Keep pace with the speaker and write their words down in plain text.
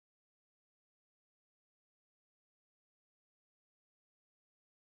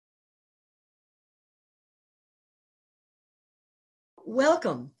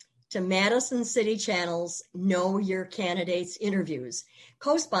Welcome to Madison City Channel's Know Your Candidates interviews,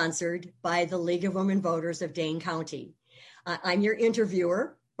 co-sponsored by the League of Women Voters of Dane County. I'm your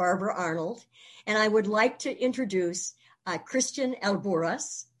interviewer, Barbara Arnold, and I would like to introduce Christian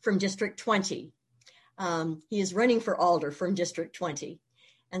Albouras from District 20. He is running for Alder from District 20.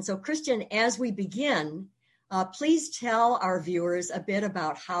 And so, Christian, as we begin, please tell our viewers a bit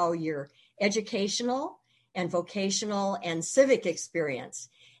about how your educational and vocational and civic experience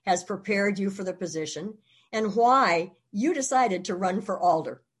has prepared you for the position and why you decided to run for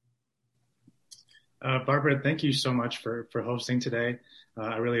Alder. Barbara, thank you so much for hosting today.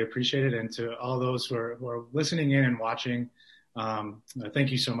 I really appreciate it. And to all those who are listening in and watching,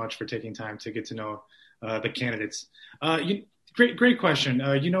 thank you so much for taking time to get to know the candidates. Great question.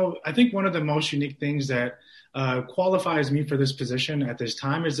 I think one of the most unique things that qualifies me for this position at this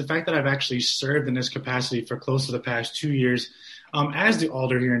time is the fact that I've actually served in this capacity for close to the past 2 years as the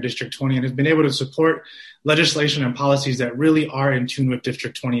Alder here in District 20 and have been able to support legislation and policies that really are in tune with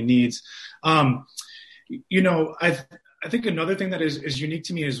District 20 needs. I think another thing that is unique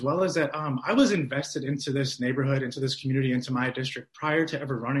to me as well is that I was invested into this neighborhood, into this community, into my district prior to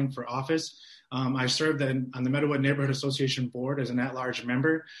ever running for office. I served on the Meadowood Neighborhood Association board as an at-large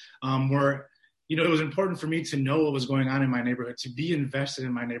member, where it was important for me to know what was going on in my neighborhood, to be invested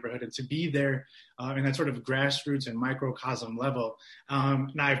in my neighborhood, and to be there in that sort of grassroots and microcosm level.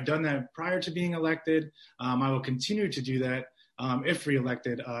 And I've done that prior to being elected. I will continue to do that if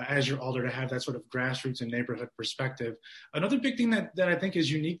reelected as your Alder, to have that sort of grassroots and neighborhood perspective. Another big thing that I think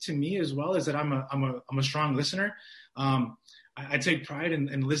is unique to me as well is that I'm a strong listener. I take pride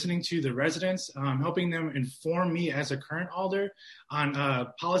in listening to the residents, helping them inform me as a current Alder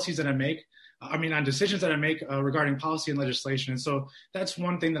on policies that I make. On decisions that I make regarding policy and legislation. And so that's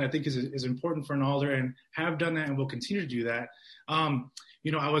one thing that I think is important for an Alder, and have done that and will continue to do that.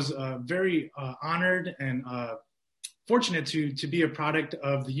 I was very honored and fortunate to be a product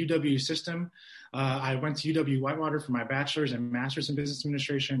of the UW system. I went to UW Whitewater for my bachelor's and master's in business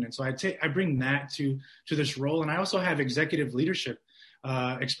administration. And so I bring that to this role. And I also have executive leadership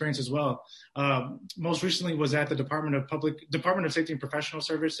experience as well. Most recently was at the Department of Safety and Professional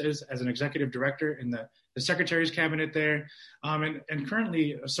Services as an executive director in the Secretary's cabinet there, and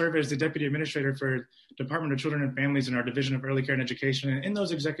currently serve as the Deputy Administrator for Department of Children and Families in our Division of Early Care and Education. And in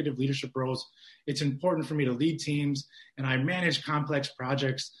those executive leadership roles, it's important for me to lead teams, and I manage complex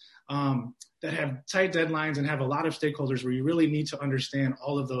projects that have tight deadlines and have a lot of stakeholders where you really need to understand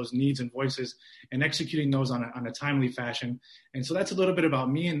all of those needs and voices and executing those on a timely fashion. And so that's a little bit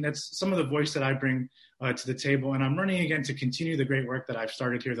about me, and that's some of the voice that I bring to the table. And I'm running again to continue the great work that I've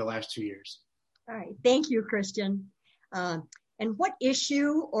started here the last 2 years. All right. Thank you, Christian. And what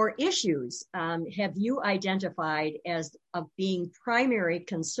issue or issues have you identified as of being primary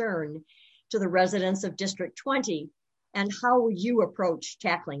concern to the residents of District 20, and how will you approach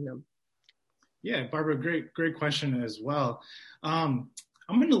tackling them? Yeah, Barbara, great question as well. I'm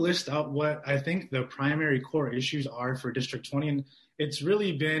going to list out what I think the primary core issues are for District 20. And it's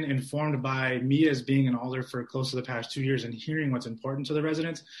really been informed by me as being an Alder for close to the past 2 years and hearing what's important to the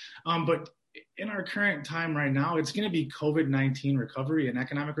residents. But in our current time right now, it's going to be COVID-19 recovery and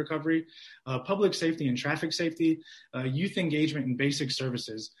economic recovery, public safety and traffic safety, youth engagement, and basic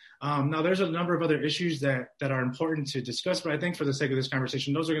services. Now, there's a number of other issues that are important to discuss, but I think for the sake of this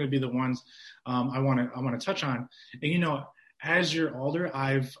conversation, those are going to be the ones I want to touch on. And, as your Alder,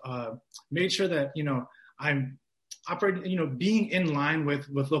 I've made sure that, I'm operating, being in line with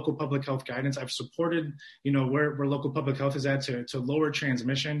local public health guidance. I've supported, where local public health is at to lower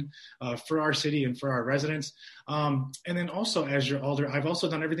transmission for our city and for our residents. And then also as your Alder, I've also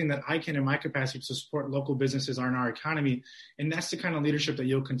done everything that I can in my capacity to support local businesses in our economy. And that's the kind of leadership that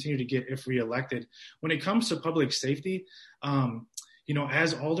you'll continue to get if reelected. When it comes to public safety,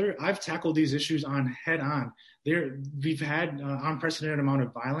 as Alder, I've tackled these issues head on. We've had unprecedented amount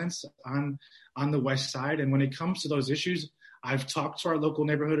of violence on the West Side. And when it comes to those issues, I've talked to our local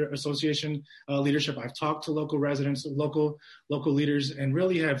neighborhood association leadership. I've talked to local residents, local leaders, and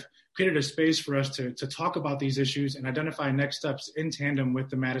really have created a space for us to talk about these issues and identify next steps in tandem with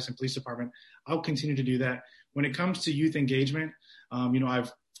the Madison Police Department. I'll continue to do that. When it comes to youth engagement,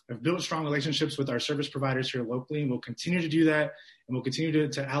 I've built strong relationships with our service providers here locally, and we'll continue to do that. And we'll continue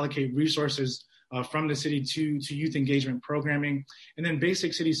to allocate resources from the city to youth engagement programming. And then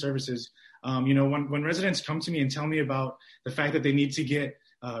basic city services. When residents come to me and tell me about the fact that they need to get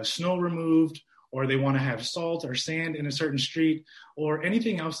snow removed, or they want to have salt or sand in a certain street, or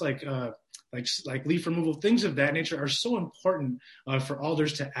anything else like like leaf removal, things of that nature are so important for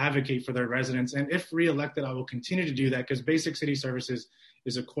alders to advocate for their residents. And if reelected, I will continue to do that because basic city services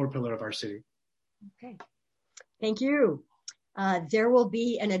is a core pillar of our city. Okay, thank you. There will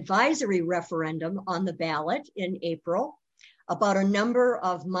be an advisory referendum on the ballot in April about a number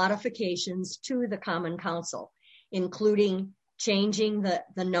of modifications to the Common Council, including changing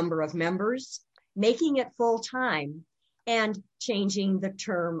the number of members, making it full-time, and changing the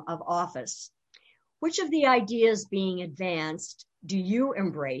term of office. Which of the ideas being advanced do you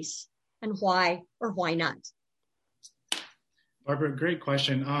embrace, and why or why not? Barbara, great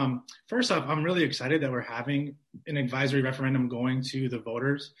question. First off, I'm really excited that we're having an advisory referendum going to the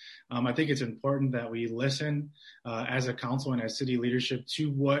voters. I think it's important that we listen as a council and as city leadership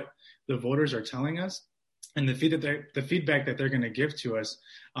to what the voters are telling us and the feedback that they're going to give to us.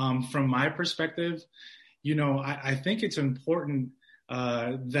 From my perspective, I think it's important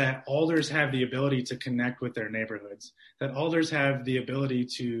that alders have the ability to connect with their neighborhoods, that alders have the ability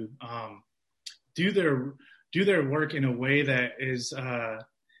to do their work in a way that is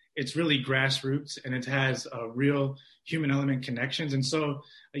it's really grassroots and it has real human element connections. And so,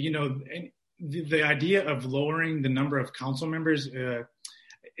 the idea of lowering the number of council members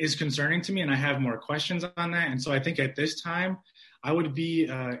is concerning to me, and I have more questions on that. And so I think at this time, I would be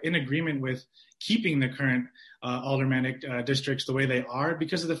in agreement with keeping the current aldermanic districts the way they are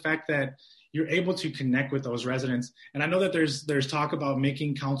because of the fact that you're able to connect with those residents. And I know that there's talk about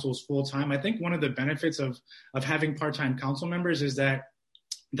making councils full-time. I think one of the benefits of having part-time council members is that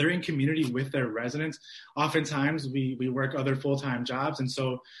they're in community with their residents. Oftentimes we work other full-time jobs. And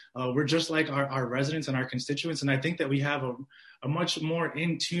so we're just like our residents and our constituents. And I think that we have a much more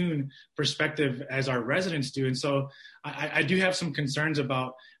in tune perspective as our residents do. And so I do have some concerns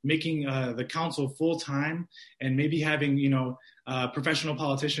about making the council full-time and maybe having, professional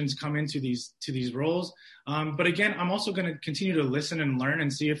politicians come into these roles. But again, I'm also going to continue to listen and learn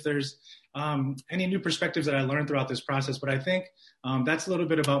and see if there's any new perspectives that I learned throughout this process. But I think that's a little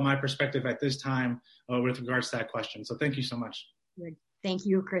bit about my perspective at this time with regards to that question. So thank you so much. Good. Thank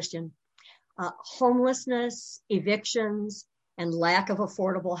you, Christian. Homelessness, evictions, and lack of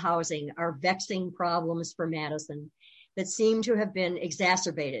affordable housing are vexing problems for Madison that seem to have been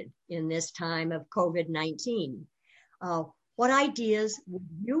exacerbated in this time of COVID-19. What ideas would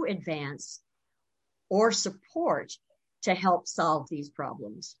you advance or support to help solve these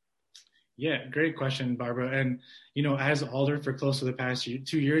problems? Yeah, great question, Barbara. And, as alder for close to the past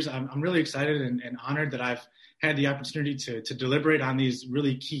 2 years, I'm really excited and honored that I've had the opportunity to deliberate on these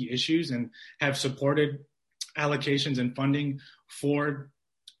really key issues and have supported allocations and funding for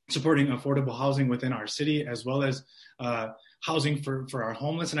supporting affordable housing within our city, as well as housing for our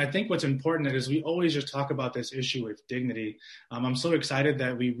homeless. And I think what's important is we always just talk about this issue with dignity. I'm so excited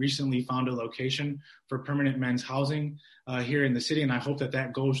that we recently found a location for permanent men's housing here in the city, and I hope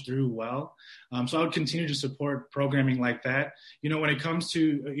that goes through well. So I would continue to support programming like that. When it comes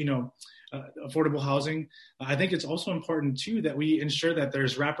to, affordable housing, I think it's also important too that we ensure that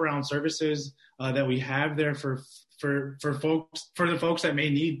there's wraparound services that we have there for the folks that may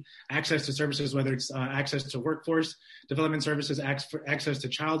need access to services, whether it's access to workforce development services, access to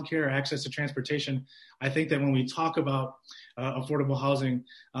childcare, or access to transportation. I think that when we talk about affordable housing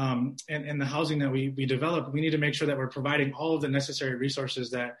and the housing that we develop, we need to make sure that we're providing all of the necessary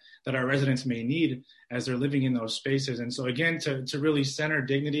resources that our residents may need as they're living in those spaces. And so again, to really center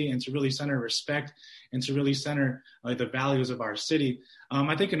dignity and to really center respect and to really center the values of our city.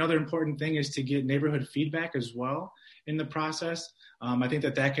 I think another important thing is to get neighborhood feedback as well in the process. I think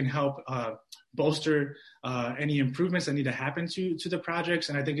that can help bolster any improvements that need to happen to the projects.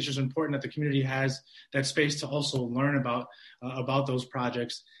 And I think it's just important that the community has that space to also learn about those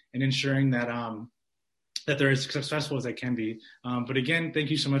projects and ensuring that that they're as successful as they can be. But again,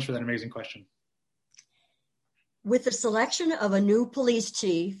 thank you so much for that amazing question. With the selection of a new police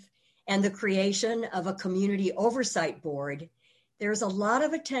chief and the creation of a community oversight board, there's a lot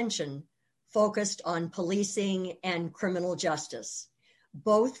of attention focused on policing and criminal justice,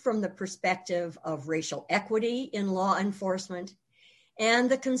 both from the perspective of racial equity in law enforcement and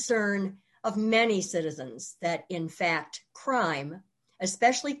the concern of many citizens that, in fact, crime,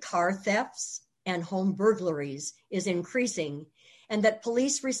 especially car thefts and home burglaries, is increasing and that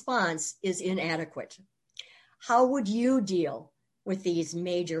police response is inadequate. How would you deal with these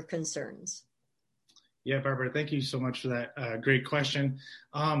major concerns? Yeah, Barbara, thank you so much for that great question.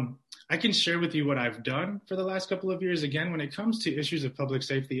 I can share with you what I've done for the last couple of years. Again, when it comes to issues of public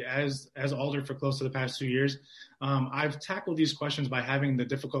safety, as alder for close to the past 2 years, I've tackled these questions by having the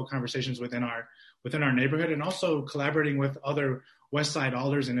difficult conversations within our neighborhood and also collaborating with other West Side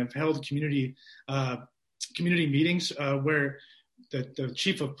Alders and have held community meetings where the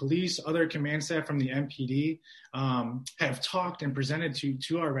chief of police, other command staff from the MPD have talked and presented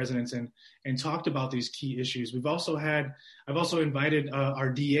to our residents and talked about these key issues. I've also invited our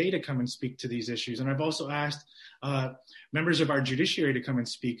DA to come and speak to these issues. And I've also asked members of our judiciary to come and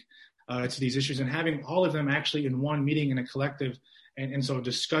speak to these issues, and having all of them actually in one meeting in a collective. And so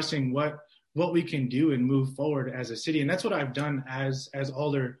discussing what we can do and move forward as a city. And that's what I've done as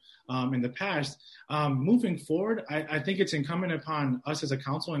alder in the past. Moving forward, I think it's incumbent upon us as a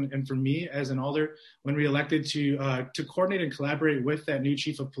council and for me as an alder, when we elected to coordinate and collaborate with that new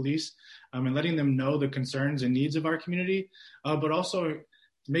chief of police and letting them know the concerns and needs of our community, but also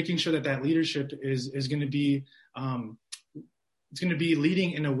making sure that leadership is going to be it's going to be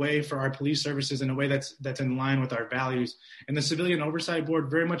leading in a way for our police services in a way that's in line with our values. And the Civilian Oversight Board,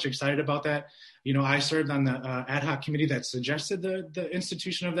 very much excited about that. I served on the ad hoc committee that suggested the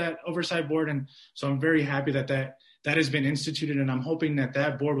institution of that oversight board. And so I'm very happy that has been instituted. And I'm hoping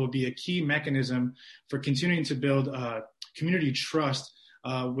that board will be a key mechanism for continuing to build community trust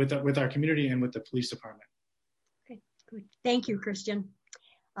with our community and with the police department. Okay, good. Thank you, Christian.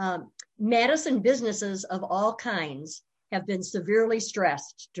 Madison businesses of all kinds have been severely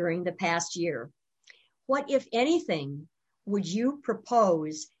stressed during the past year. What, if anything, would you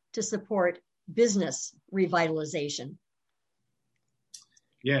propose to support business revitalization?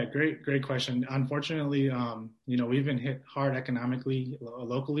 Yeah, great question. Unfortunately, we've been hit hard economically,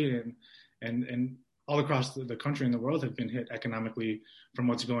 locally, and all across the country and the world have been hit economically from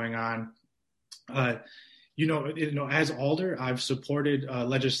what's going on. As alder, I've supported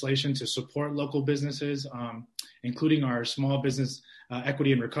legislation to support local businesses, including our small business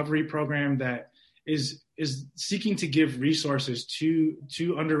equity and recovery program that is seeking to give resources to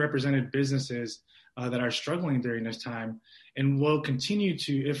underrepresented businesses that are struggling during this time, and will continue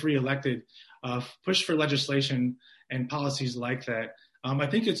to, if reelected, push for legislation and policies like that. I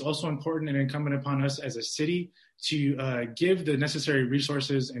think it's also important and incumbent upon us as a city to give the necessary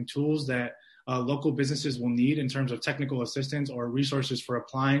resources and tools that local businesses will need in terms of technical assistance or resources for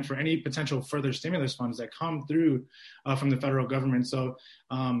applying for any potential further stimulus funds that come through from the federal government. So,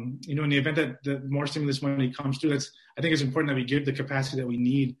 in the event that the more stimulus money comes through, I think it's important that we give the capacity that we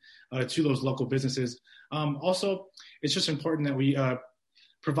need to those local businesses. Also, it's just important that we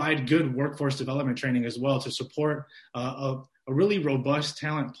provide good workforce development training as well to support a really robust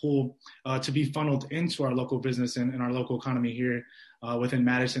talent pool to be funneled into our local business and our local economy here within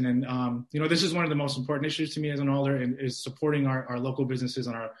Madison. And, this is one of the most important issues to me as an alder, and is supporting our local businesses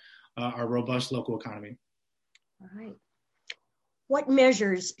and our robust local economy. All right. What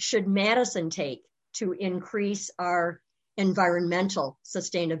measures should Madison take to increase our environmental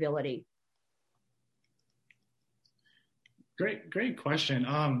sustainability? Great question.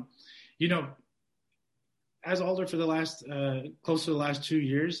 As alder for the last close to the last 2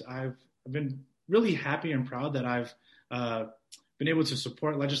 years, I've been really happy and proud that I've been able to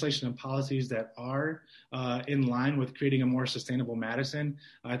support legislation and policies that are in line with creating a more sustainable Madison.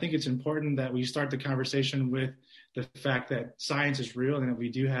 I think it's important that we start the conversation with the fact that science is real and that we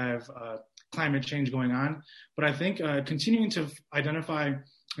do have climate change going on. But I think continuing to identify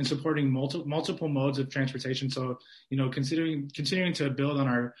and supporting multiple modes of transportation. So, continuing to build on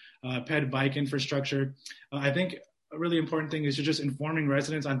our ped bike infrastructure. I think a really important thing is just informing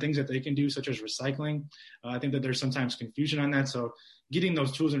residents on things that they can do, such as recycling. I think that there's sometimes confusion on that. So getting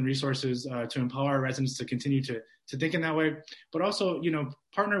those tools and resources to empower our residents to continue to think in that way, but also,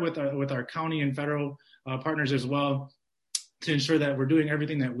 partner with our county and federal partners as well, to ensure that we're doing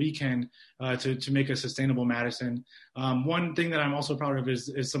everything that we can to make a sustainable Madison. One thing that I'm also proud of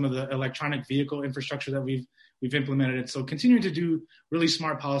is some of the electronic vehicle infrastructure that we've implemented. So continuing to do really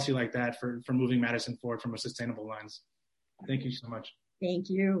smart policy like that for moving Madison forward from a sustainable lens. Thank you so much. Thank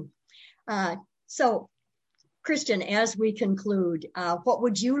you. So, Christian, as we conclude, what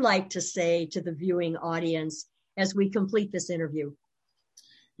would you like to say to the viewing audience as we complete this interview?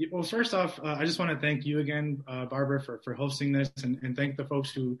 Well, first off, I just want to thank you again, Barbara, for hosting this, and thank the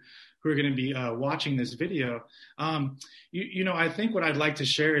folks who are going to be watching this video. I think what I'd like to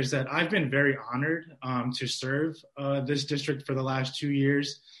share is that I've been very honored to serve this district for the last 2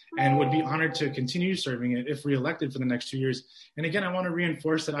 years, and would be honored to continue serving it if reelected for the next 2 years. And again, I want to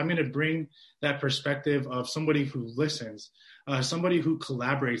reinforce that I'm going to bring that perspective of somebody who listens, somebody who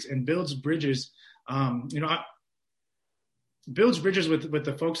collaborates and builds bridges. Builds bridges with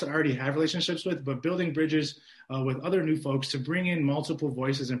the folks that I already have relationships with, but building bridges with other new folks to bring in multiple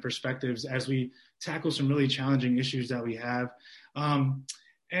voices and perspectives as we tackle some really challenging issues that we have. I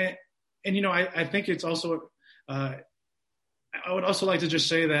think it's also I would also like to just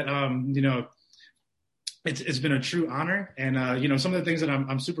say that, it's been a true honor. And, some of the things that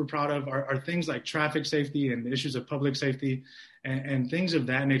I'm super proud of are things like traffic safety and issues of public safety and things of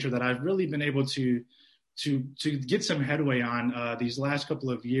that nature that I've really been able to get some headway on these last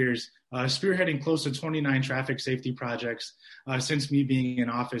couple of years, spearheading close to 29 traffic safety projects since me being in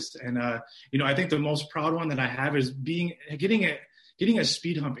office. And, I think the most proud one that I have is getting a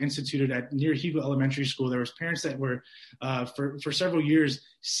speed hump instituted near Hego Elementary School. There was parents that were for several years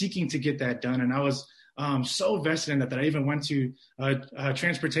seeking to get that done. And I was so vested in that I even went to a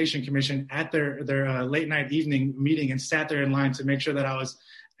transportation commission at their late night evening meeting and sat there in line to make sure that I was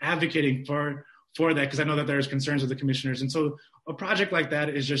advocating for that, because I know that there's concerns with the commissioners. And so a project like that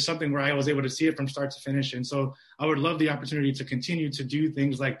is just something where I was able to see it from start to finish. And so I would love the opportunity to continue to do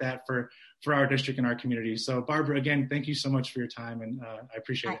things like that for our district and our community. So Barbara, again, thank you so much for your time, and I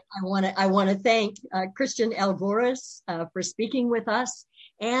appreciate it. I want to thank Christian Albouras for speaking with us,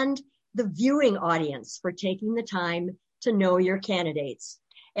 and the viewing audience for taking the time to know your candidates.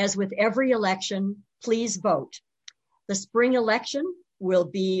 As with every election, please vote. The spring election will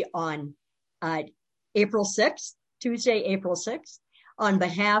be on April 6th, Tuesday, April 6th. On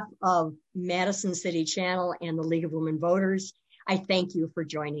behalf of Madison City Channel and the League of Women Voters, I thank you for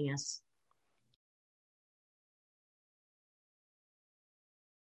joining us.